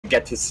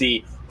get to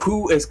see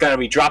who is going to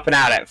be dropping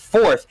out at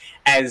 4th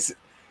as,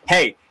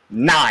 hey,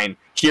 9,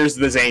 here's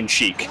the Zane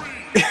Sheik.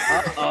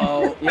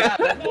 Uh-oh. Yeah,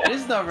 that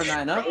is number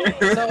 9, huh?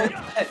 So,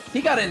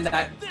 he got in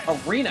that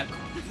arena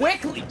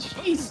quickly.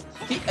 Jeez.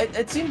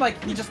 It seemed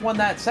like he just won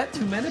that set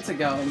 2 minutes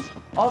ago. And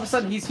all of a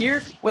sudden, he's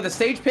here with a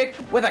stage pick,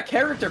 with a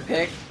character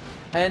pick,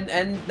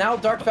 and now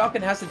Dark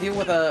Falcon has to deal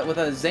with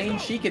a Zane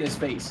Sheik in his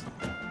face.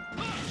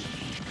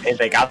 And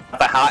they got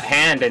the hot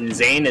hand, and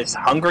Zane is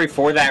hungry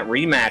for that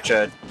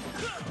rematch.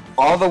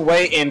 All the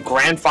way in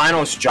Grand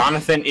Finals,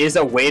 Jonathan is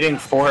awaiting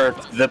for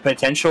the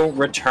potential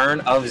return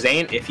of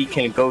Zane if he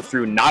can go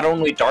through not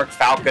only Dark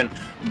Falcon,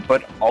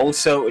 but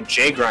also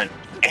J-Grunt.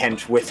 And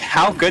with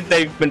how good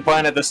they've been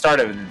playing at the start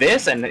of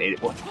this, and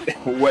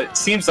what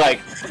seems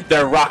like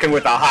they're rocking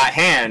with a hot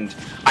hand,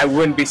 I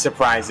wouldn't be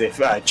surprised if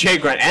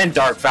J-Grunt and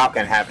Dark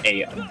Falcon have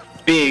a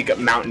big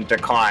mountain to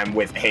climb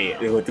with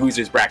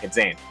losers bracket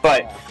Zane.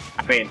 But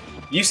I mean,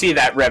 you see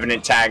that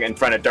Revenant tag in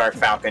front of Dark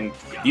Falcon.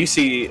 You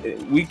see,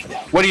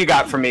 what do you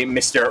got for me,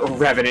 Mr.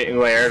 Revenant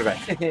Laird?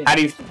 How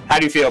do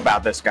you feel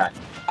about this guy?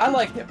 I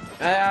like him.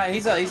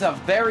 He's a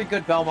very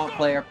good Belmont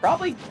player.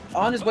 Probably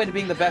on his way to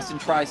being the best in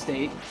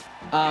Tri-State.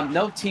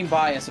 No team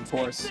bias, of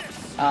course.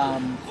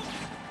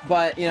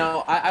 But you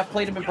know, I've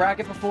played him in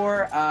bracket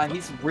before.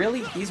 He's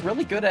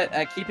really good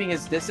at keeping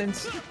his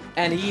distance,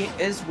 and he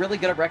is really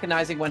good at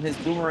recognizing when his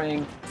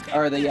boomerang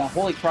or the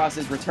Holy Cross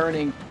is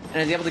returning,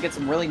 and is able to get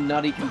some really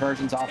nutty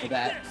conversions off of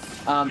that.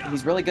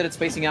 He's really good at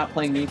spacing out,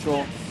 playing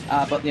neutral,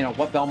 but you know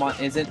what Belmont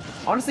isn't.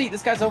 Honestly,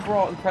 this guy's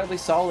overall incredibly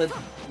solid,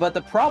 but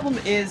the problem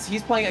is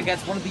he's playing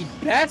against one of the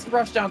best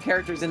rushdown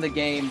characters in the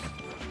game,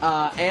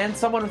 and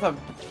someone with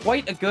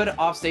quite a good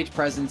offstage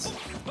presence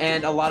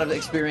and a lot of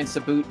experience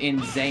to boot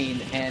in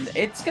Zane. And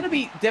it's going to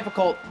be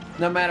difficult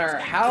no matter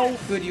how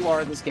good you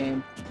are in this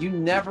game. You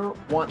never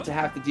want to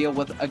have to deal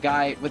with a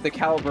guy with the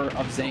caliber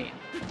of Zane.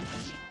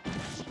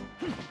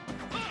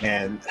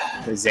 And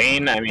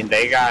Zane, I mean,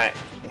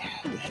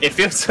 it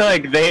feels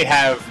like they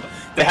have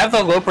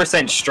the low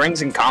percent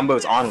strings and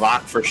combos on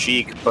lock for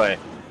Sheik, but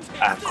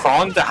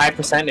crawling to high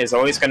percent is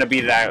always going to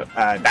be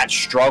that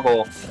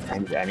struggle,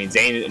 and I mean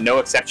Zane no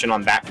exception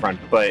on that front.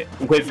 But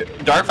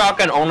with Dark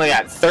Falcon only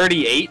at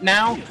 38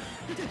 now,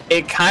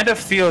 it kind of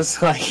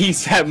feels like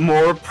he's at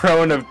more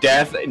prone of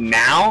death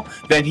now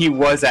than he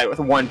was at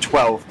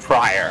 112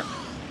 prior.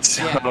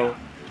 So yeah.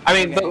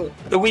 I mean,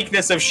 the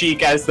weakness of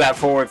Sheik as that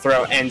forward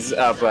throw ends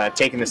up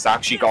taking the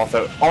stock. Sheik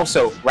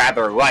also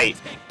rather light.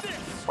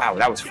 Wow,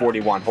 that was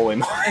 41. Holy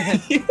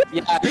moly!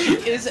 Yeah, he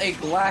is a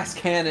glass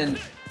cannon.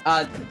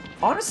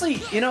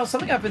 Honestly, you know,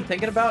 something I've been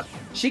thinking about,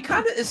 she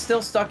kind of is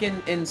still stuck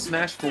in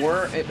Smash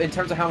 4 in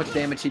terms of how much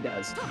damage she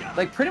does.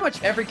 Like, pretty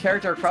much every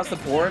character across the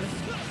board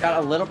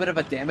got a little bit of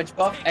a damage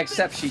buff,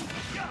 except Sheik.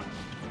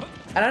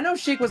 And I know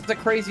Sheik was the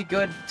crazy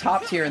good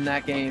top tier in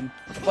that game,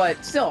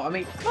 but still, I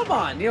mean, come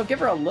on, you know, give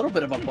her a little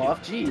bit of a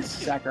buff. Jeez,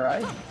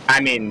 Sakurai. I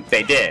mean,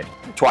 they did.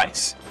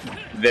 Twice.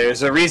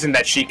 There's a reason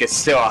that Sheik is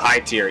still a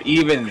high tier,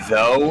 even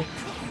though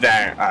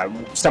that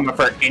some of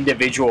her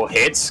individual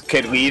hits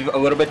could leave a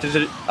little bit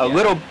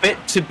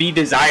to be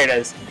desired,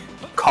 as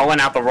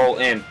calling out the roll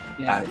in.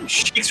 Yeah.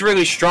 Sheik's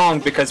really strong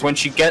because when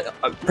she get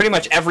pretty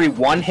much every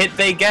one hit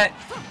they get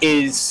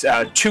is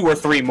 2 or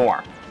 3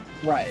 more.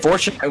 Right.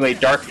 Fortunately,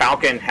 Dark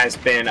Falcon has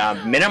been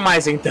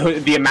minimizing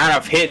the amount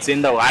of hits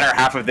in the latter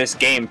half of this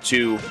game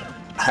to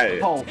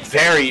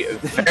very,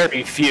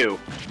 very few.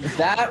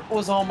 That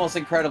was almost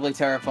incredibly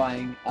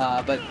terrifying,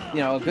 but you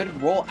know, a good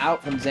roll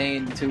out from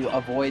Zane to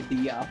avoid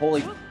the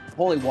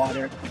holy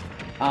water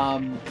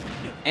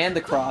and the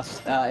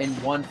cross in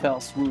one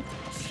fell swoop.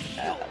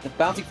 The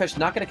bouncing fish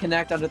not going to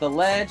connect under the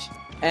ledge,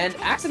 and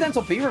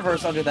accidental B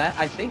reverse under that.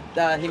 I think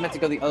he meant to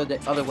go the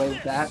other way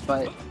with that,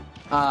 but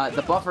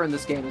the buffer in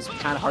this game is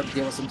kind of hard to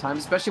deal with sometimes,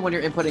 especially when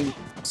you're inputting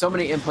so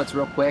many inputs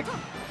real quick.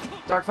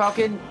 Dark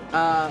Falcon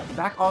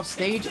back off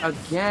stage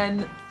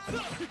again,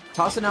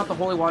 tossing out the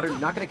holy water,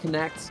 not going to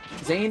connect.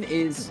 Zane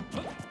is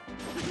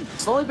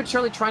slowly but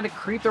surely trying to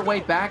creep their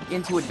way back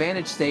into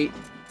advantage state.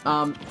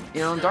 You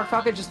know, Dark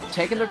Falcon just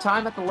taking their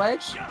time at the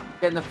ledge,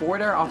 getting the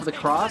forward air off of the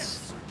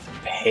cross.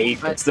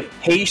 It's the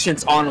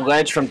patience on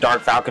ledge from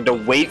Dark Falcon to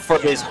wait for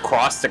his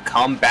cross to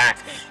come back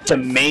to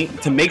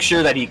make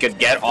sure that he could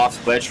get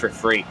off ledge for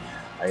free.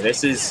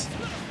 This is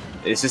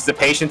the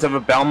patience of a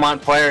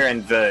Belmont player,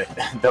 and the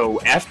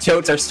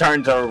F-tilts are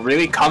starting to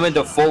really come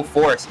into full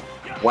force.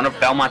 One of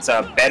Belmont's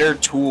better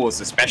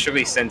tools,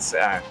 especially since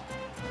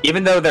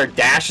even though their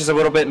dash is a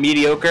little bit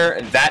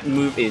mediocre, that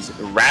move is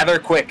rather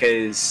quick.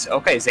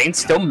 Okay, Zane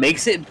still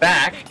makes it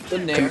back,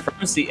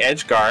 confirms the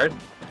edge guard.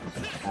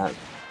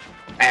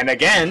 And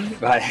again,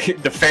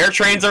 the fair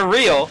trains are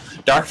real.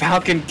 Dark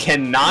Falcon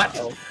cannot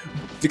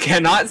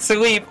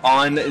sleep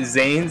on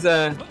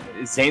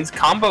Zane's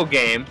combo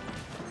game.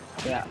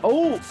 Yeah.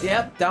 Oh,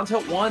 yeah. Down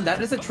tilt 1.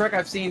 That is a trick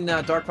I've seen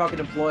Dark Falcon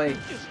employ,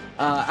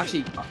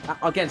 actually,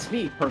 against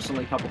me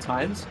personally a couple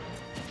times.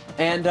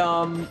 And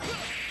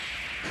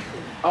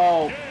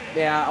oh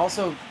yeah.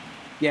 Also,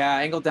 yeah.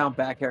 Angle down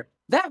back here.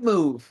 That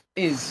move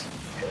is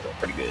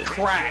pretty good.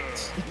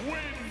 Cracked.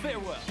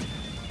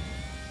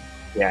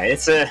 Yeah,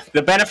 it's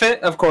the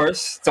benefit, of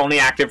course. It's only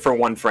active for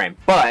 1 frame,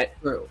 but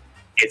True.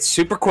 it's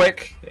super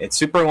quick, it's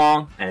super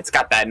long, and it's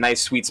got that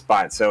nice sweet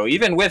spot. So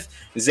even with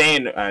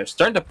Zane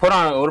starting to put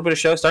on a little bit of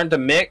show, starting to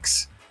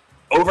mix,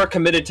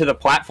 overcommitted to the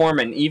platform,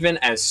 and even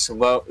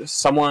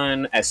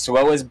someone as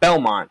slow as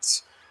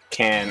Belmont's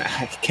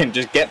can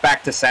just get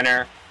back to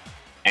center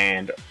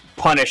and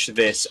punish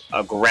this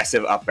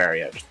aggressive up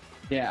area.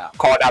 Yeah.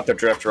 Called out the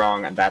drift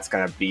wrong, and that's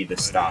going to be the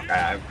stock.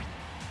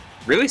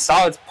 Really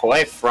solid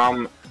play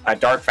from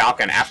Dark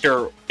Falcon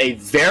after a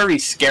very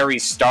scary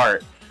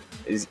start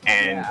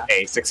and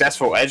a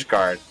successful edge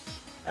guard.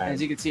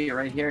 As you can see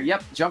right here.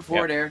 Yep, jump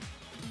forward air.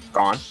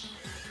 Gone.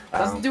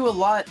 Doesn't do a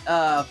lot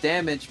of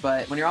damage,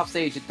 but when you're off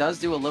stage, it does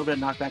do a little bit of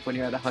knockback when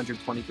you're at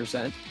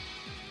 120%.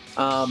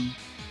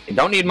 You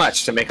don't need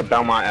much to make a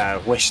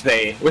Belmont wish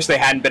they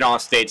hadn't been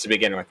off stage to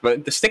begin with.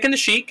 But the stick in the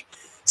Sheik,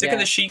 in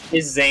the Sheik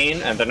is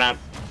Zane, and they're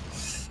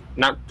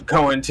not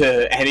going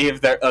to any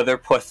of their other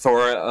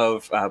plethora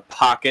of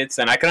pockets.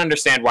 And I can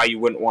understand why you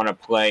wouldn't want to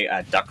play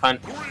Duck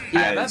Hunt.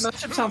 Yeah, that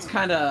matchup sounds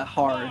kind of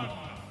hard.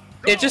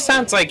 It just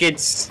sounds like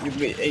it's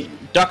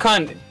Duck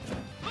Hunt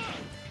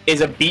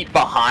is a beat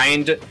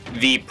behind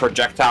the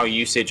projectile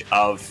usage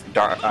of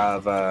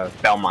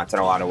Belmont in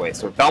a lot of ways.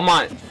 So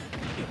Belmont,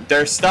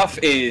 their stuff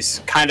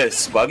is kind of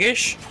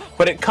sluggish,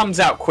 but it comes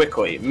out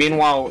quickly.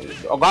 Meanwhile,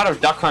 a lot of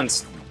Duck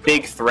Hunt's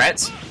big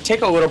threats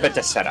take a little bit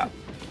to set up.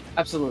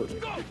 Absolutely.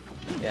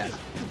 Yeah.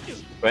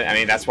 But I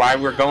mean, that's why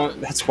we're going.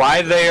 That's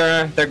why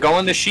they're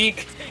going to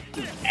Sheik,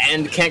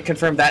 and can't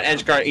confirm that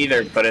edge guard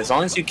either. But as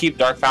long as you keep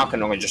Dark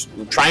Falcon only just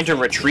trying to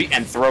retreat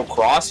and throw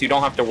cross, you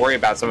don't have to worry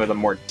about some of the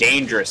more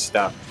dangerous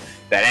stuff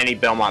that any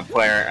Belmont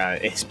player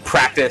is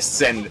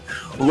practiced and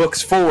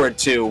looks forward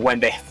to when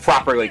they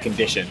properly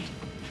conditioned.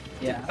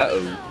 Yeah.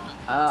 Uh-oh.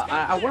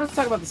 I wanted to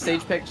talk about the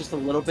stage pick just a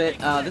little bit.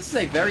 This is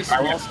a very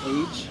small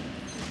stage,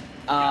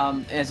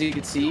 as you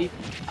can see.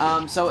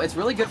 So it's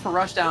really good for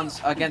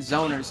rushdowns against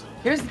zoners.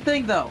 Here's the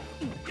thing, though.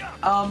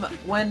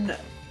 When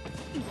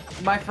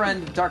my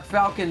friend Dark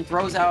Falcon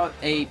throws out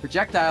a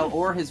projectile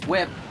or his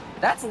whip,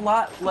 that's a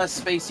lot less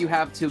space you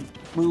have to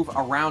move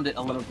around it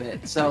a little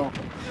bit. So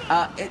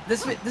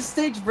this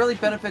stage really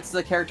benefits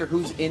the character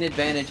who's in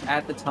advantage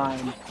at the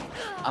time.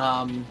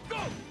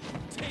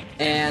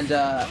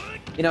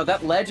 You know,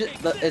 that ledge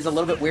is a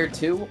little bit weird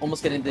too,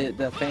 almost getting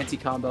the fancy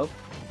combo.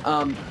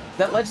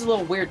 That ledge is a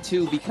little weird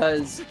too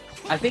because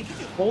I think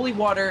Holy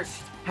Water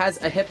has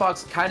a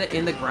hitbox kind of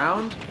in the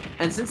ground,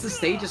 and since the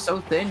stage is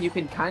so thin, you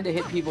can kind of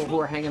hit people who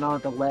are hanging on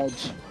at the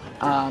ledge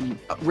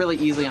really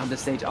easily on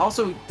this stage.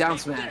 Also down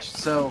smash,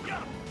 so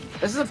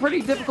this is a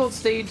pretty difficult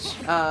stage,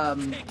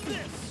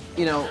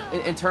 you know,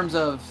 in terms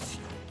of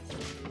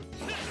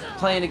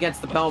playing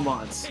against the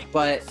Belmonts,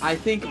 but I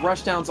think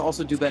rushdowns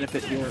also do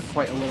benefit here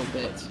quite a little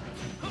bit.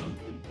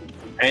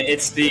 And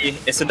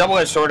it's a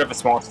double-edged sword of a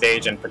small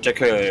stage, and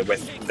particularly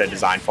with the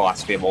design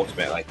philosophy of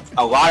Ultimate. Like,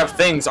 a lot of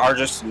things are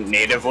just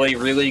natively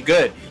really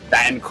good.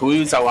 That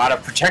includes a lot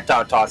of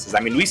projectile tosses.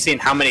 I mean, we've seen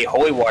how many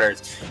Holy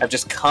Waters have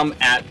just come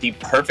at the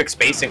perfect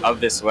spacing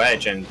of this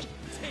ledge, and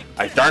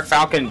Dark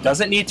Falcon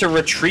doesn't need to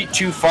retreat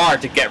too far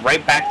to get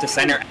right back to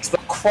center. It's the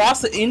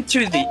cross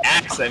into the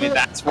axe. I mean,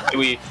 that's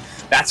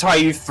why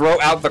you throw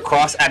out the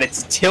cross at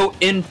its tilt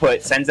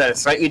input, sends at a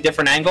slightly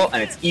different angle,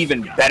 and it's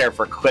even better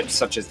for clips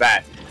such as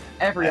that.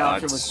 Every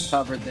option was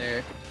covered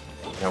there.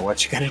 You know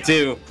what you gonna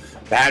do,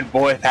 bad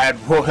boy, bad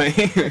boy.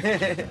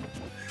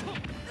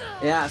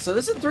 Yeah, so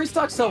this is 3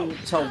 stocks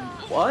to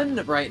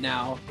 1 right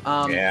now.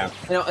 Yeah.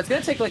 You know, it's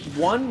gonna take like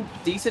 1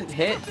 decent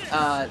hit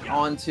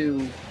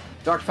onto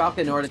Dark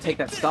Falcon in order to take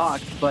that stock,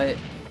 but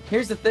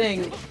here's the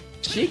thing: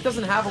 Sheik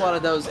doesn't have a lot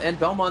of those, and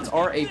Belmonts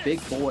are a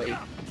big boy,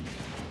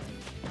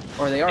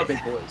 or they are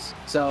big boys.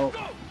 So.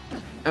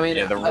 I mean,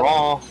 yeah, the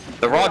raw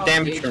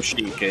damage from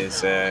Sheik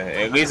is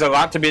it leaves a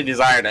lot to be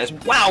desired. As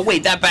wow,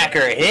 wait, that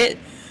backer hit.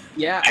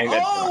 Yeah.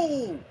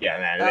 Yeah,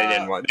 man, they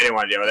didn't want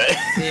to deal with it.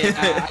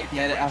 Yeah, I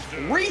get it. A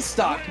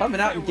restock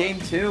coming out in game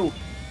 2,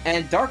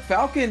 and Dark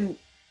Falcon,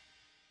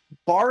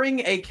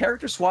 barring a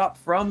character swap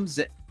from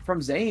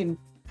Zane,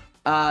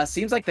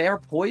 seems like they are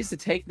poised to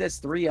take this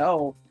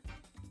 3-0.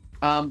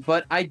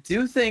 But I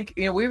do think,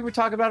 you know, we were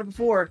talking about it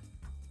before.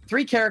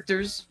 9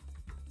 characters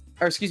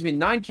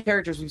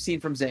we've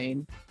seen from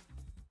Zane.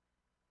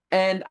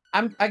 And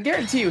I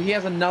guarantee you he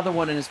has another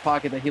one in his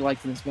pocket that he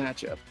likes in this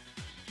matchup.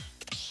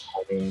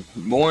 I mean,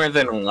 more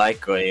than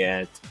likely,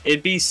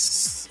 it'd be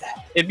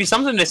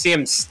something to see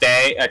him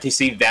stay, to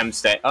see them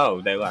stay.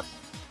 Oh, they left.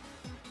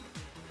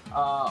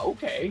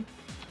 Okay.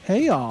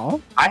 Hey,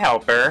 y'all. Hi,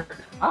 Helper.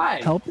 Hi.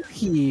 Helper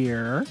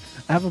here.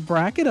 I have a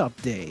bracket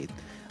update.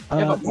 You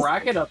have a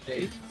bracket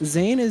update?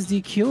 Zane is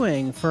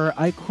DQing for,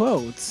 I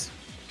quote,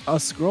 a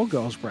Scroll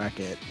Girls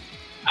bracket.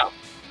 Oh,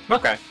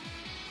 okay.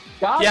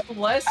 God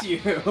bless you.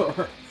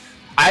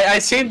 I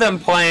seen them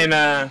playing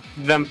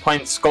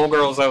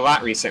Skullgirls a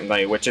lot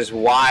recently, which is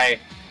why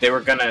they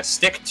were gonna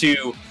stick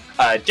to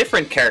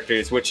different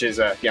characters, which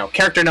is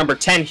character number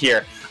 10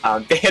 here.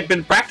 They had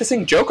been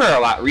practicing Joker a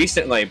lot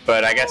recently,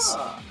 but I guess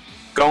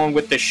going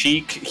with the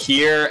Sheik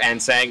here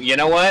and saying, you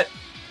know what?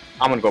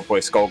 I'm going to go play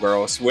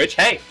Skullgirls, which,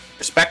 hey,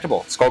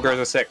 respectable. Skullgirls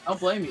are sick. Don't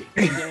blame you.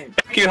 Good game.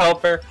 Thank you,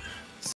 Helper.